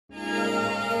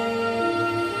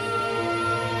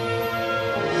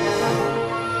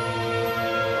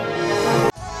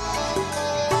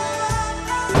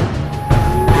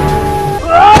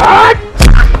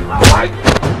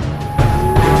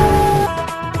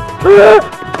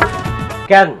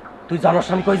কেন তুই জানোস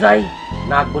আমি কই যাই?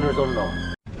 নাগমণির জন্য।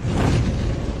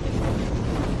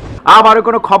 আমার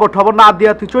কোনো খবর টবর না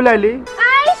দিয়া তুই চলে আইলি?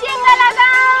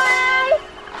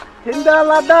 হিন্দা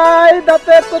লাদাই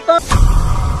দাতে কোতা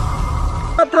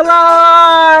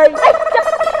থালাই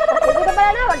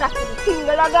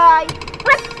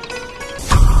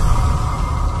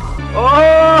ও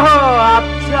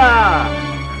আচ্ছা,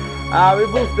 আমি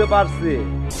বুঝতে পারছি।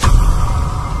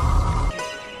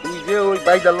 তুই যে ওই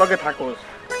বাইদার লগে থাকোস,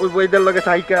 ওই বইদের লগে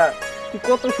থাইকা তুই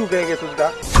কত সুখ হয়ে গেছিস গা।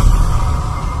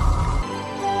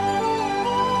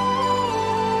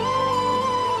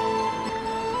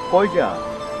 কই যা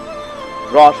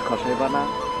রস খসাইবা না,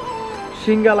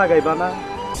 সিঙ্গা লাগাইবা না?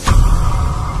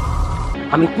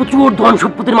 আমি প্রচুর ধন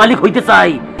সম্পত্তির মালিক হইতে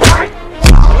চাই।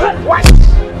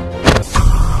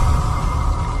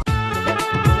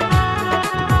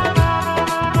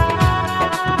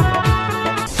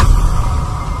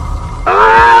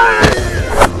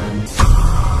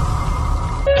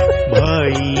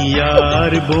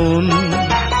 ভাইয়ার বোন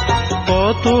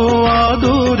কত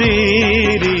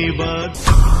আদরের বাদ।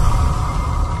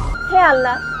 হে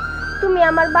আল্লাহ, তুমি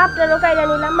আমার বাপটারও কাইরা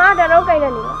নিলা, মাটারও কাইরা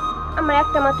নিলা, আমার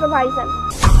একটা মাত্র ভাইজান।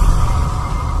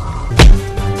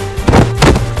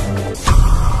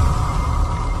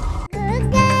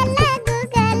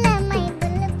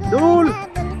 দুল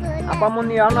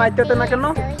আপামনি আনো আইতেতে না কেন?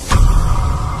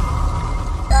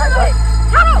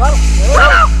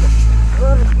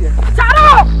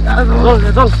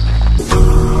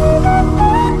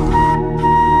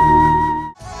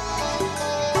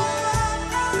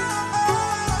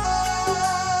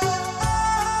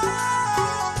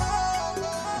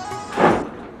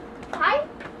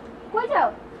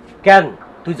 কেন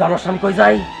তুই জানোস আমি কই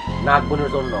যাই? নাগমণির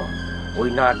জন্য। ওই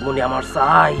নাগমণি আমার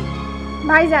চাই।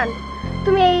 ভাইজান,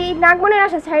 তুমি এই নাগমণির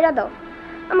আশা ছাইড়া দাও।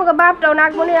 আমাকে বাপটাও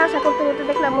নাগমণির আশা করতে করতে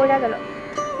দেখলাম মইরা গেল।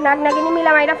 নাগ নাগিনী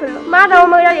মিলা মাইরা ফেললো, মাটাও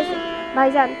মইরা গেছে।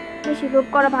 ভাইজান, বেশি লোভ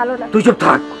করা ভালো না। তুই চুপ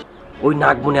থাক। ওই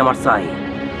নাগমণি আমার চাই।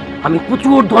 আমি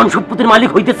প্রচুর ধন সম্পত্তির মালিক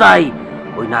হইতে চাই।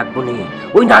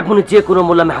 ওই নাগমণি যে কোনো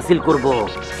মূল্যে আমি হাসিল করব।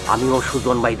 আমিও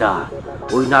সুজন বাইদা।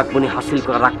 ওই নাগমণি হাসিল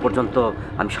করার আগ পর্যন্ত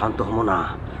আমি শান্ত হব না।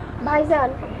 ভাইজান,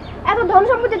 এত ধন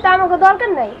সম্পত্তির তো আমাকে দরকার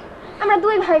নাই। আমরা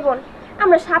দুই ভাই বোন,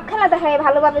 আমরা সাপ খেলা দেখায়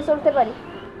ভালোভাবে চলতে পারি।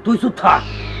 তুই চুপ থাক।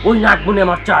 ওই নাগমণি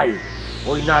আমার চাই।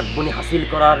 ওই নাগমণি হাসিল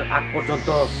করার আগ পর্যন্ত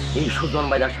এই সুজন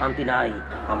বাইদার শান্তি নাই।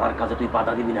 আমার কাছে তুই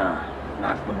বাধা দিবি না।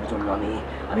 নাগমণির জন্য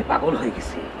আমি পাগল হয়ে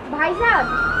গেছি। ভাইজান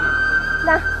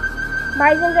না,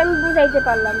 ভাইজানকে আমি বুঝাইতে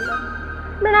পারলাম না।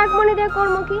 নাগমণি দিয়ে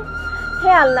করবো কি?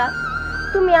 হে আল্লাহ,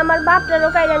 তুমি আমার বাপটারও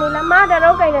কাইরা নিলা,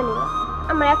 মাটারও কাইরা নিলা,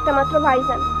 আমার একটা মাত্র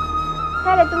ভাইজান।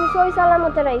 হ্যাঁ রে, তুমি সই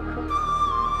সালামতে রাখো।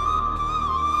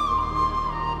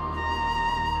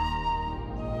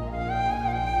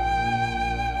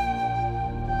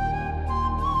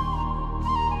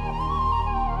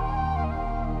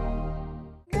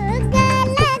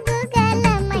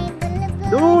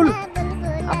 দুল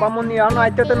আপামনি আনো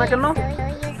আইতেতে না কেন?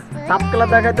 সাপ খেলা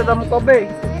দেখাইতে যাবো কবে?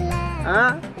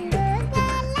 হ্যাঁ,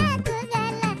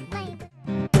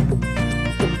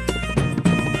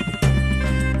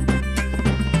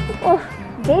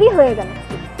 দেরি হয়ে গেল।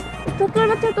 তোতলার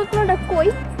বাচ্চা তোতলাটা কই?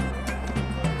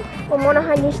 ও মনে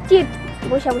হয় নিশ্চিত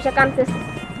বসে বসে কাঁদতেছে।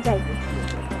 যাই,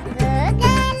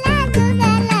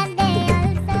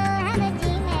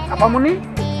 আপামনি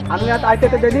আমি আজ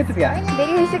আইতেতে দেরি হচ্ছে।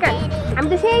 দেরি হয়েছে কেন? আমি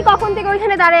তো সেই কখন থেকে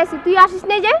ওইখানে দাঁড়ায় আছি, তুই আসিস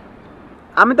নেই যে?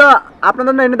 আমি তো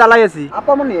আপনাদের না এনে দাঁড়াই আছি।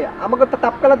 আপামনি আমাকে তো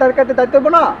তাপ খেলা দেখাইতে যাইতে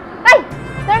হবে না? এই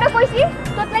তোর এটা কইছি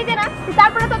তোতলাই দে না, তুই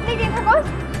তারপরে তোতলাই দিয়ে থাকোস।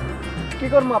 কি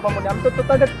করবো আপামনি? আমি তো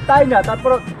তোতাকে তাই না।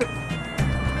 তারপর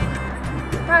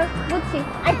হ্যাঁ বুঝছি,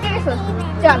 আইতে গেছস,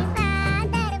 চল।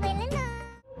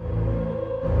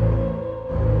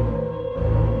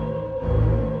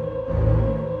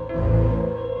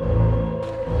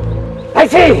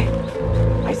 পাইছি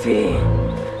পাইছি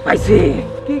পাইছি।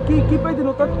 কি কি কি পাইছেন?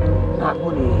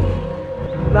 নাগমণি।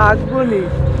 নাগমণি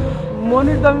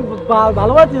মনির তো আমি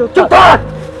ভালোবাসি। চুপ থাক।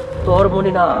 তোর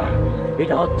মনি না,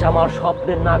 এটা হচ্ছে আমার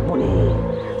স্বপ্নের নাগমণি।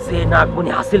 সে নাগমণি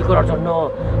হাসিল করার জন্য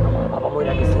আমার বাবা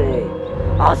মরে গেছে।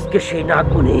 আজকে সেই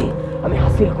নাগমণি আমি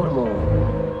হাসিল করব।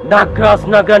 নাগরাজ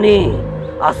নাগরানি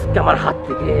আজকে আমার হাত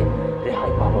থেকে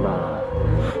রেহাই পাবো না।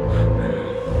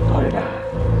 ধর এটা,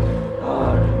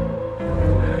 ধর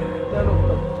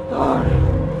ধর।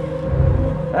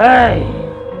 এই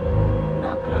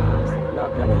নাগরাজ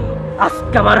নাগরানি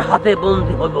আজকে আমার হাতে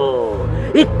বন্দি হইব।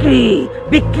 ইক্রি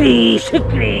বিক্রি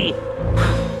শিক্রি।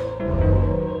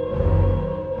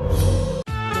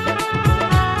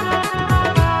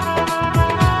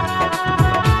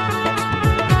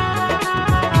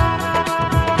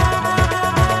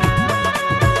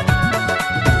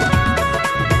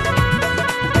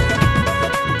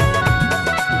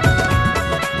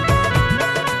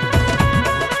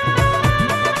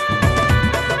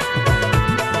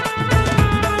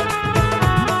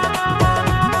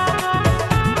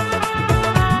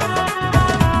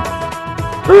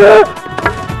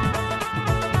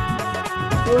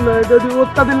 যদি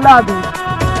ওস্তাদের লাদি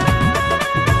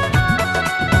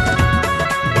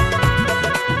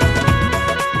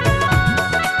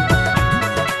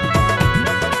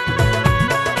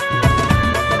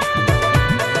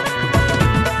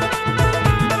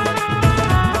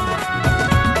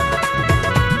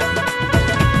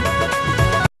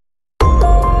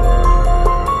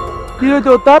কি হয়েছে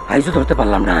ওস্তাদ? আইজো ধরতে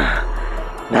পারলাম না।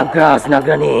 নাগরাজ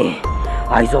নাগরানি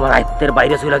আইজো আমার আয়ত্তের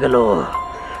বাইরে চলে গেল,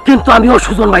 কিন্তু আমিও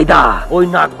সুজন ভাইদা ওই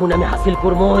নাগগুণ আমি হাসিল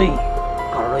করবই,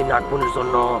 কারণ ওই নাগগুণের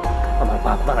জন্য আমার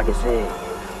বাপ মারা গেছে।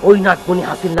 ওই নাগগুণি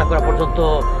হাসিল না করা পর্যন্ত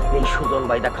এই সুজন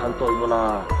ভাইদা ক্ষান্ত হইব না।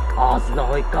 আজ না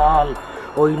হয় কাল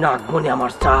ওই নাগগুণি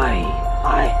আমার চাই।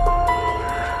 আয়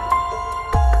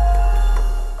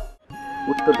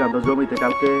উত্তরকান্ত জমিতে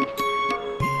কালকে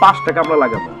 5টা কামলা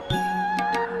লাগাবো।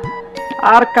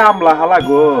 আর কামলা হালা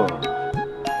গো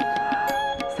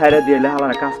সাইরা দিয়ে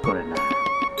হালারা কাজ করে না।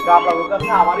 কামলা গো কাছে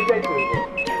আমারই যাইতে হইব।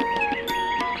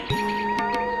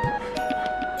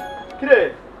 কিরে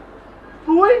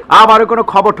তুই আমারে কোনো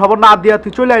খবর টবর না দিয়া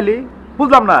তুই চলে আইলি?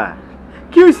 বুঝলাম না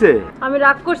কি হইছে? আমি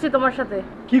রাগ করছি তোমার সাথে।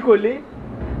 কি কইলি?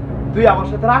 তুই আমার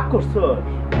সাথে রাগ করছস?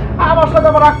 আমার সাথে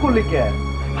আবার রাগ করলি কেন?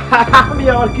 আমি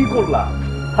আবার কি করলাম?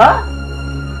 হ্যাঁ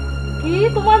কি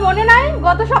তোমার মনে নাই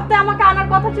গত সপ্তাহে আমাকে আনার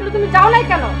কথা ছিল, তুমি যাও নাই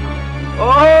কেন? ও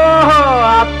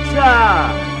আচ্ছা,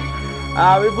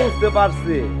 আমি বুঝতে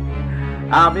পারছি।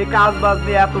 আমি কাজ বাজ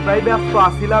নিয়ে এতটাই ব্যস্ত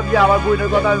আছিলাম যে আমার বোনের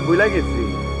কথা আমি ভুলে গেছি।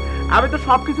 আমি তো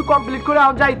সবকিছু কমপ্লিট করে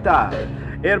আমি যাইতাম,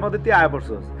 এর মধ্যে তুই আয়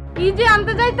পড়ছস। কি যে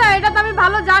আনতে যাইতা এটা তো আমি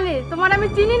ভালো জানি। তোমার আমি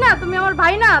চিনি না, তুমি আমার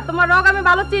ভাই না, তোমার রগ আমি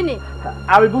ভালো চিনি।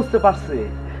 আমি বুঝতে পারছি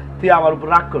তুই আমার উপর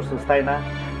রাগ করছস, তাই না?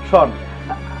 শোন,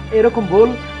 এরকম ভুল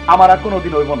আমার আর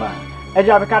কোনোদিন হইব না। এই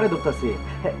যে আমি কানে ধরতেছি,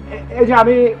 এই যে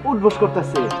আমি উঠবোস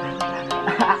করতেছি,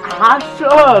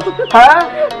 হাসছস, হ্যাঁ?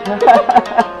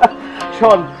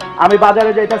 শোন, আমি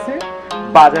বাজারে যাইতাছি,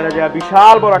 বাজারে যা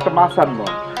বিশাল বড় একটা মাছ আনবো।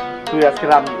 তুই আজকে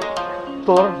রান্না,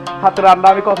 তোর হাতে রান্না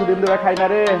আমি কতদিন ধরে খাই না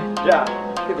রে। যা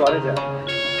তুই ঘরে যা,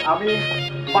 আমি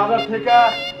বাজার থেকে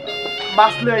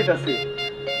মাছ নিয়ে আইতাছি।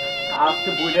 আজকে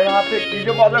বোনের হাতে কি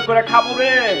যে মজা করে খাবো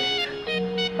রে।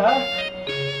 হ্যাঁ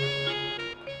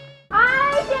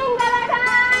আই সিঙ্গালা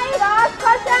খাই রস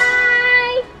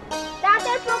খসাই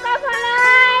দাঁতের পোকা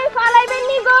ফলাই ফলাইবেন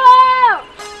নি গো।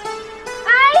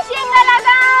 আই সিঙ্গালা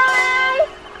খাই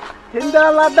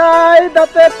সিঙ্গালা দাই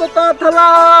দাঁতে তোতা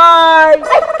থালাই।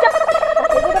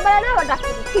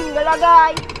 সিঙ্গালা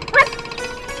গাই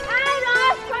আই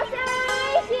রস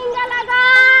খসাই সিঙ্গালা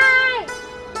গাই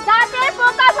দাঁতের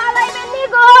পোকা ফলাইবেন নি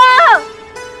গো।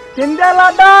 সিঙ্গালা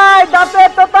দাই দাঁতে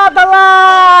তোতা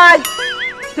থালাই।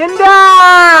 সিঙ্গা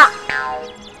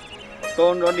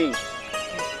তোন রনি,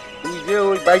 তুই যে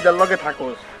ওই বাইদার লগে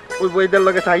থাকস, ওই বইদের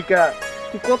লগে থাইকা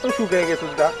তুই কত সুখ হয়ে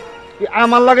গেছিস গা। তুই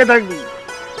আমার লগে থাকবি,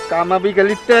 কামাবি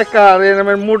গেলি টেকা আর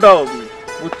এরমের মোটা হবি,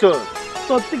 বুঝছো?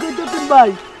 সত্যি কইতেছেন ভাই?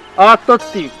 আর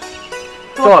তত্তি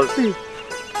চল।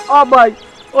 ও ভাই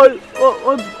ওই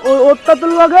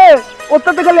ওস্তাদের লগে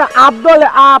ওস্তাদে খালি আপ দলে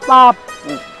আপ আপ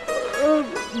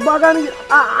বাগানি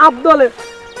আপ দলে।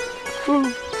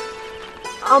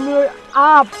 আমি ওই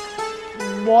আপ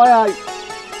বয়াই,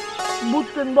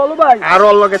 বুঝছেন বলো ভাই? আর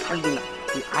ওর লগে থাকবি না,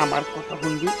 তুই আমার কথা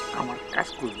শুনবি, আমার কাজ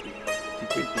করবি।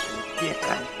 তুই দেখবি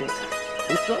টেকা টেকা,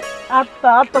 বুঝছো? আটটা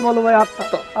আটটা বলো ভাই,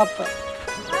 আটটা আটটা।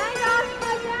 আই রস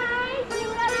খসাই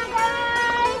সিঙ্গালা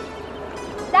গাই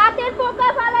দাঁতের পোকা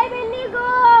ফলাইবেন নি গো।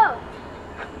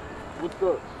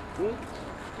 বুঝছো?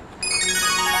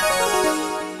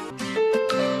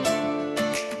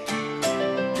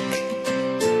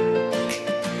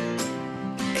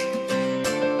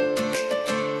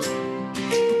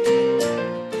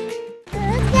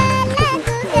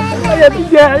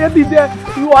 দিদে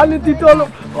ওয়ালে দিতে হলো,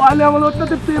 ওয়ালে আমার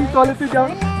ওটাতে প্রেম চলে। তুই যাও,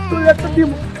 তুই একটা ডিম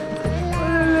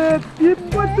ডিম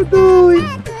করতে তুই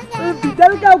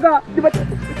বিশাল কাউ গা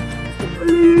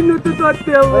নতুন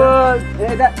করতে আমার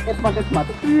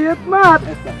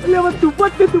আমার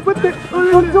দুপাতে দুপাতে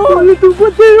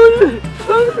দুপাতে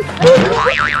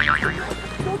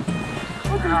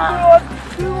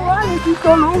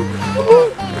চলো।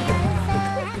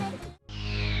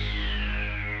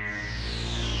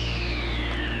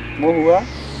 মহুয়া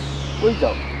কই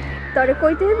যাও? তরে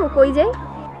কইতে হইব কই যাই?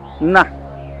 না,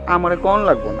 আমারে কোন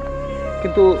লাগবো না,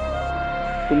 কিন্তু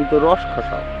তুমি তো রস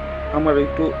খসাও, আমার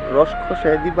একটু রস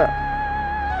খসাই দিবা।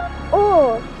 ও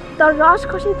তোর রস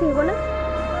খসাইতে হইব না?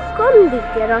 কোন দিক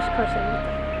দিয়ে রস খসাবি?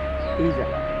 এই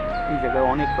জায়গায়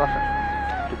অনেক রস আছে,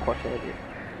 একটু খসাই দিয়ে।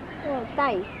 ও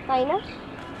তাই তাই না?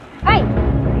 এই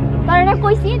তোরে না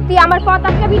কইছি তুই আমার পথ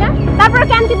আটকাবি না, তারপর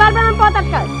কেন তুই বারবার আমার পথ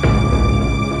আটকাস?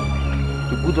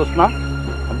 তুই বুঝোস না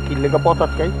কি লেগে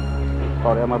পচাটকাই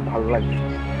তোরে আমার ভালো লাগে,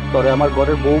 তোরে আমার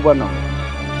ঘরের বউ বানাও,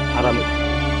 আর আমি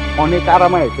অনেক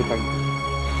আরামে এসে থাকি।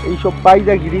 এইসব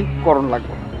বাইজাগিরি করণ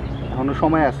লাগবে, এখনো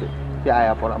সময় আছে, তুই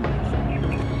আয়া পর আমার কাছে।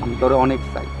 আমি তোরে অনেক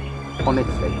চাই, অনেক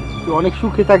চাই, তুই অনেক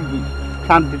সুখে থাকবি,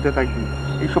 শান্তিতে থাকবি।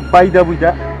 এইসব বাইজা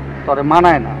বুঝা তোরে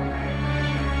মানায় না।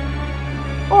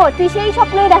 ও তুই সেই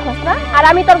স্বপ্নই দেখোস না, আর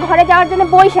আমি তোর ঘরে যাওয়ার জন্য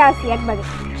বইসা আছি একবারে।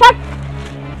 সব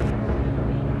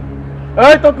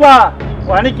এই তোকলা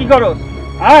ওখানে কি করস?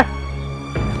 হ্যাঁ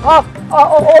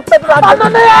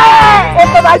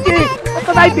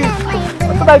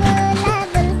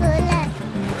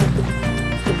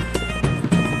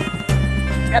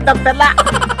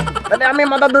আমি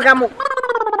মদত দুর্গামু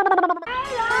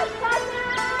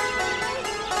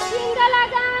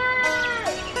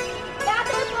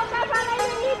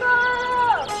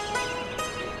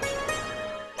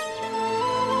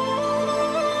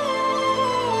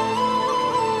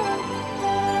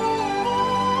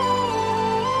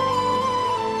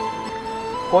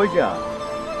কই যা,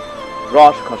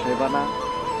 রস খসাইবা না,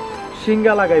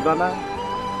 সিঙ্গা লাগাইবা না,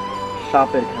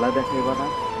 সাপের খেলা দেখাইবা না,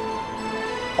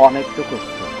 অনেক তো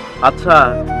করছো। আচ্ছা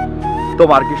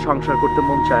তোমার কি সংসার করতে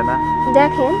মন চায় না?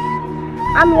 দেখেন,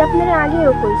 আমি আপনারা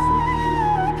আগেও কইছি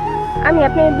আমি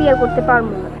আপনার বিয়ে করতে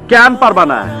পারবো না। কেন পারবা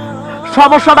না?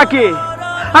 সমস্যাটা কি?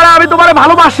 আরে আমি তোমারে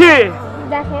ভালোবাসি।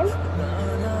 দেখেন,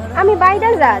 আমি বাইদা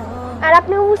জাত আর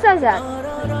আপনি উষা জাত,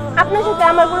 আপনার সাথে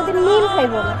আমার কোনোদিন মিল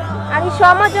খাইব না, আর এই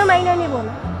সমাজও মাইনা নিব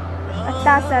না। আর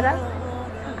তাছাড়া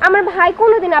আমার ভাই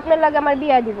কোনোদিন আপনার লাগে আমার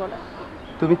বিয়া দিব না।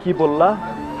 তুমি কি বললা?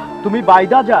 তুমি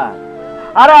বাইদা যা?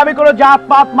 আরে আমি কোনো জাত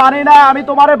পাত মানি না, আমি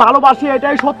তোমারে ভালোবাসি,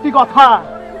 এটাই সত্যি কথা।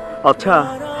 আচ্ছা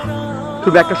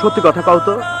তুমি একটা সত্যি কথা কও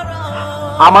তো,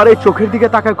 আমার এই চোখের দিকে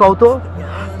তাকায় কও তো,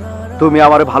 তুমি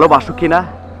আমারে ভালোবাসো কিনা?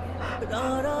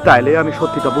 তাইলে আমি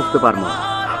সত্যিটা বুঝতে পারবো।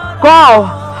 কও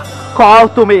কও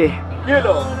তুমি, কি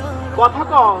হলো? কথা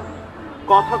কও,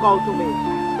 কথা কও তুমি।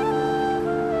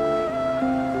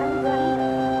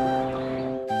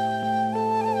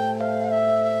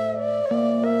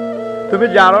 তুমি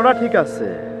জানো না, ঠিক আছে,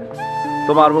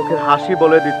 তোমার মুখের হাসি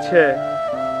বলে দিচ্ছে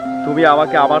তুমি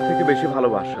আমাকে আমার থেকে বেশি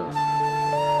ভালোবাসো।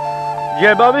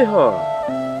 যেভাবে হোক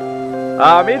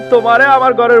আমি তোমারে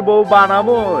আমার ঘরের বউ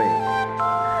বানাবোই।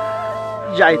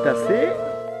 যাইতাছি।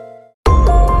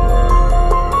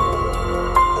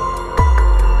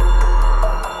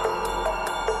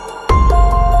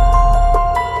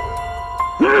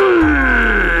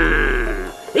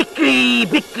 ইক্রি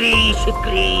বিক্রি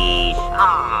শিক্রি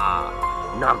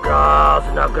নাগরাজ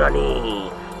নাগরানি,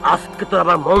 আজকে তো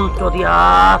আমার মন্ত্র দিয়া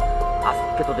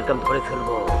আজকে তোদেরকে আমি ধরে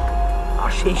ফেলবো।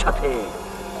 আর সেই সাথে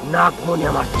নাগমণি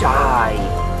আমার চাই,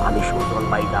 আমি সুজন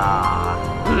বাইদা।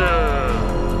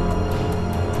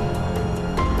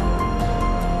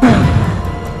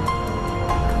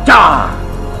 যা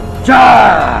যা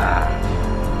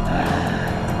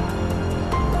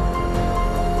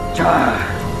যা,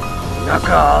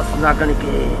 নাগরাজ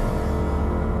নাগরানিকে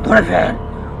ধরে ফেল।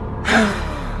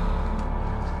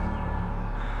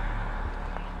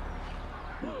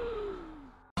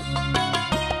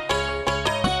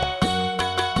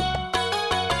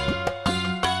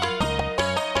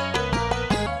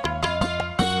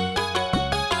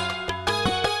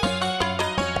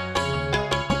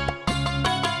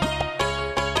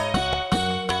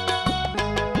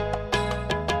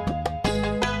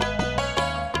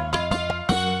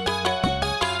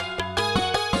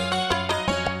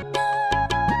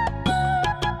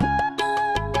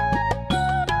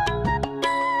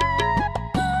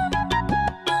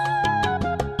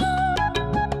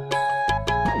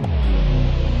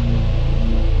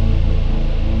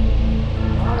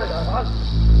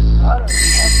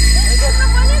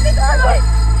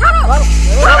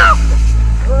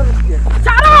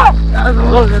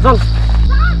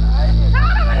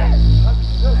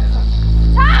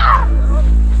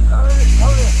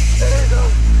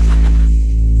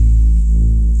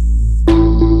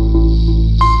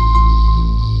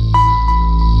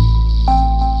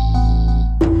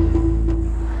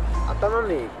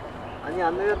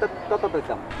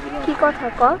 কি কথা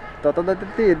ক?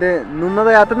 ততদাতে এদে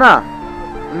নুনদা আতে না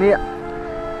আমি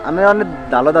আমি অনেক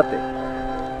ডালো দাতে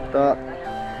তো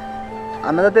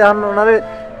আমি যাতে এখন ওনারে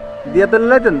দিয়ে তেল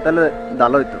লাইতেন তাহলে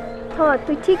ডালো হইতো। হ্যাঁ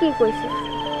তুই ঠিকই কইছিস,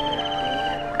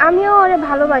 আমিও ওরে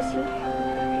ভালোবাসি,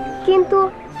 কিন্তু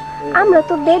আমরা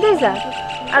তো বেদে জাত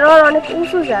আর ওর অনেক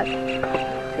উঁচু জাত,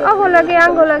 অগো লাগে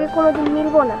আঙ্গ লাগে কোনোদিন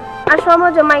মিলবো না, আর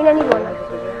সমাজও মাইনা নিব না।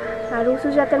 আর উঁচু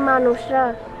জাতের মানুষরা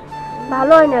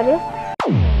ভালো হয় না রে।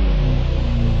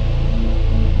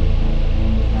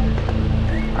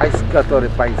 আইসকা তোরে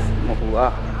পাইছি মহুয়া,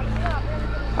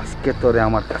 আজকে তোরে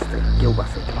আমার কাছ থেকে কেউ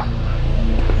বাঁচাইতে পারবে না।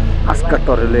 আজকে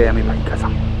তোরে লয়ে আমি বাইকা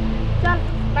যাম। চল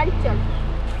বাড়ি চল।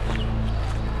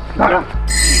 দাঁড়া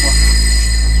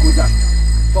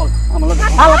চল আমরা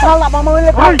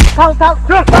হাত ছাড় ছাড়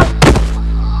ছাড়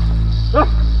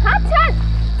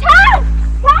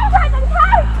শয়তান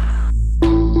ছাড়।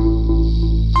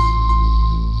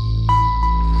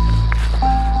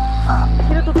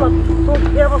 কিরে তো তোর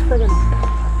এই অবস্থা কেন?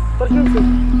 তোর কি হয়েছে?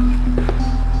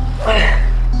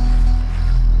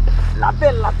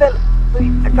 লাতেল তুই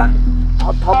একটা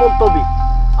থবল তবি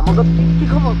আমাকে কি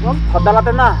খবর বল?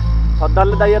 ফদালাতে না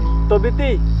ফদালে দাইয়া তবিতি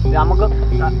আমাকে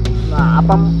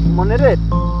আপা মনে রে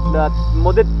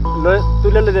মোদের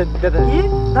তুলে দে। কি?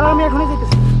 দাঁড়া আমি এখনই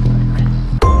যেতেছি।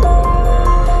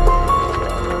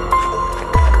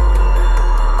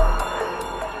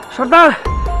 সর্দার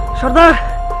সর্দার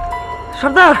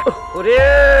সর্দার! ওরে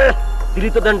দিলি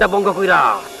তো দেনটা বঙ্গ কইরা,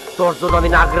 তোর জন্য আমি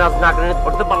নাগরাজ নাগরানি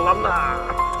ধরতে পারলাম না।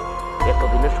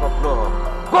 এতদিনের স্বপ্ন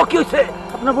কি হয়েছে?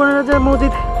 আপনার বোনেরা যে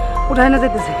মসজিদ উঠাই না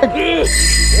যেতেছে।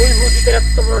 ওই মসজিদের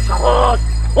এত বড় সাহস!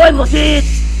 ওই মসজিদ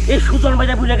এই সুজন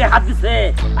ভাইরা বুঝে হাত দিছে।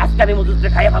 আজকে আমি মসজিদে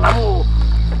খাইয়ে ফেলামু।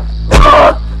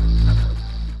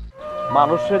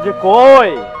 মানুষে যে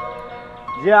কই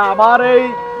যে আমার এই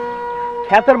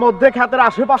ক্ষেতের মধ্যে ক্ষেতের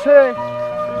আশেপাশে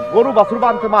গরু বাছুর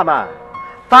বাঁধতে মানা,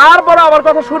 তারপরে আমার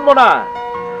কথা শুনবো না।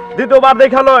 দ্বিতীয়বার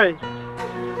দেখালই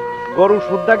গরু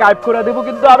শুদ্ধা গায়েব করে দেব।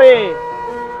 কিন্তু আমি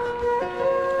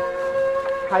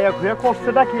খাইয়া খুঁয়া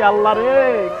করছেটা কি আল্লাহ রে?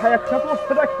 খাইয়া খুঁয়া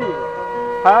করছেটা কি?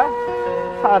 হ্যাঁ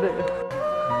আরে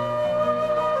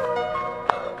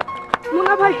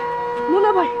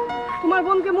মুন্না ভাই তোমার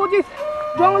বোনকে মজিদ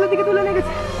জঙ্গলের দিকে তুলে নিয়ে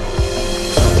গেছে।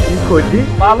 কি কইলি?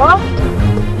 মালা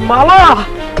মালা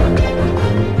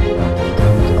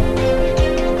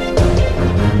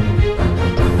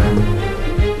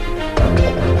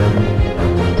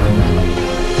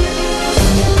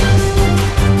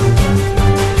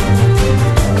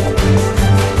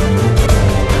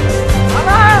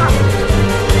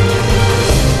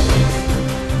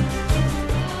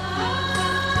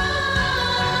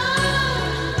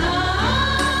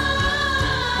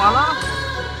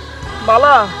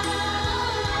মালা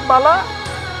মালা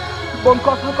বোন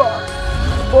কথা কর,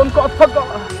 বোন কথা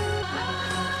কর।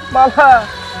 মালা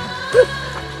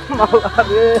মালা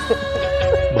রে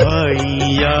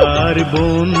ভাইয়ার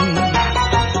বোন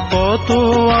কত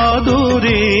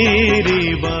আদরে রে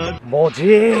বাদ।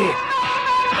 মজিদ,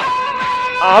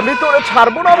 আমি তোরে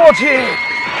ছাড়বো না মজিদ।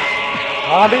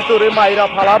 আমি তোরে মাইরা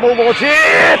ফালাবো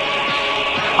মজিদ।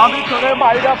 আমি তোরে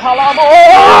মাইরা ফালাবো।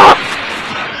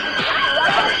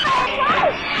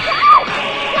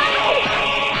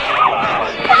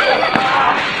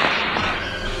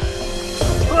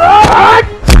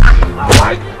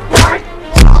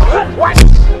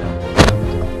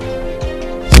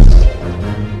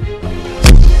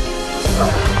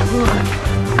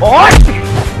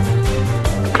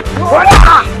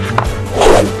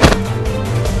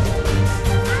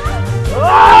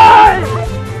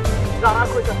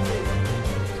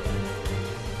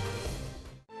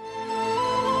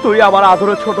 তুই আমার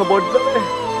আদরের ছোট বোন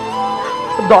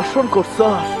দর্শন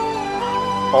করছস,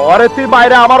 আরে তুই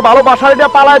বাইরে আমার ভালোবাসায়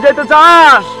নিয়ে পালায় যেতে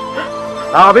চাস?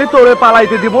 আমি তোরে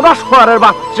পালাইতে দিব না শোয়ারের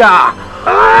বাচ্চা।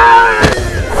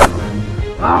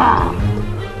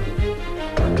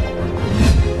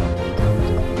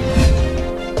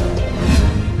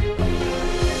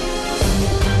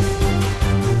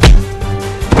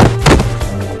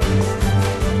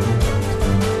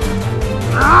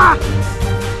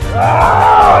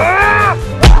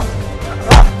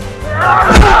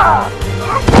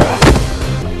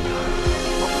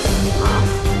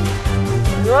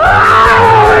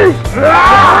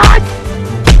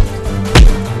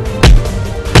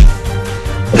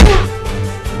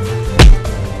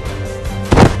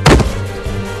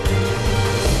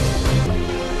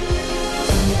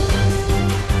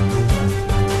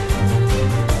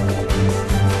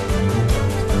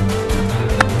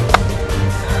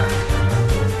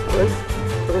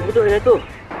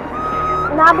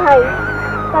 না ভাই,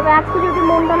 তবে আজকে যদি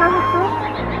মনটা না হতো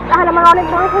তাহলে আমার অনেক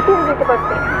বড় ক্ষতি হয়ে যেতে পারত।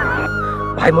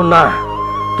 ভাই মুন্না,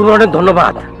 তোমার অনেক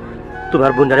ধন্যবাদ।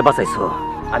 তোমার বোনটারে বাঁচাইছো।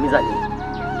 আমি জানি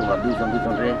তোমরা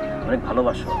দুজনরে অনেক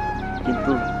ভালোবাসো,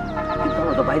 কিন্তু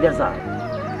আমরা তো বাইরে যা,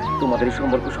 তোমাদের এই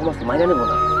সম্পর্ক সমস্ত মাইনে নেবো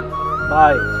না।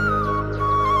 ভাই,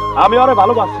 আমি ওরে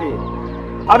ভালোবাসি।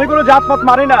 আমি কোনো জাতপাত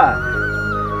মানি না।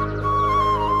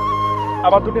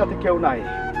 আমার দুনিয়াতে কেউ নাই।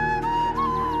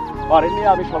 ওরে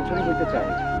নিয়ে আমি সংসারী হইতে চাই,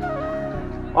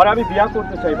 ওরে আমি বিয়া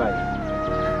করতে চাই। ভাই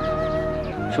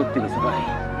সত্যি বলছো ভাই?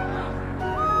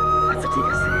 আচ্ছা ঠিক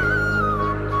আছে,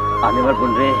 আমি আমার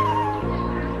বোন রে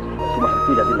তোমার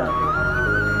কইরা দিলাম।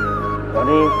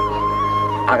 মানে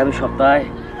আগামী সপ্তাহে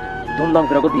ধুমধাম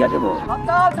করে বিয়া দেবো।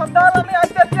 আমি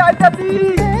আইতাছি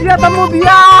বিয়া দামু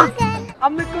বিয়া।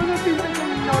 আমি কোনো চিন্তা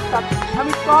করি না ওস্তাদ,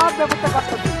 আমি সব ব্যবস্থা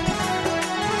করতেছি।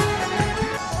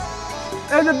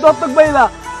 এই যে দত্তক ভাইলা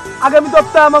আগামী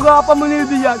সপ্তাহে আমাকে আপা মনির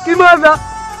দিয়া কি মজা।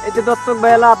 এই যে দত্তক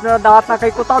ভাইলা আপনারা দাওয়াত না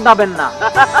খাই কোথাও যাবেন না।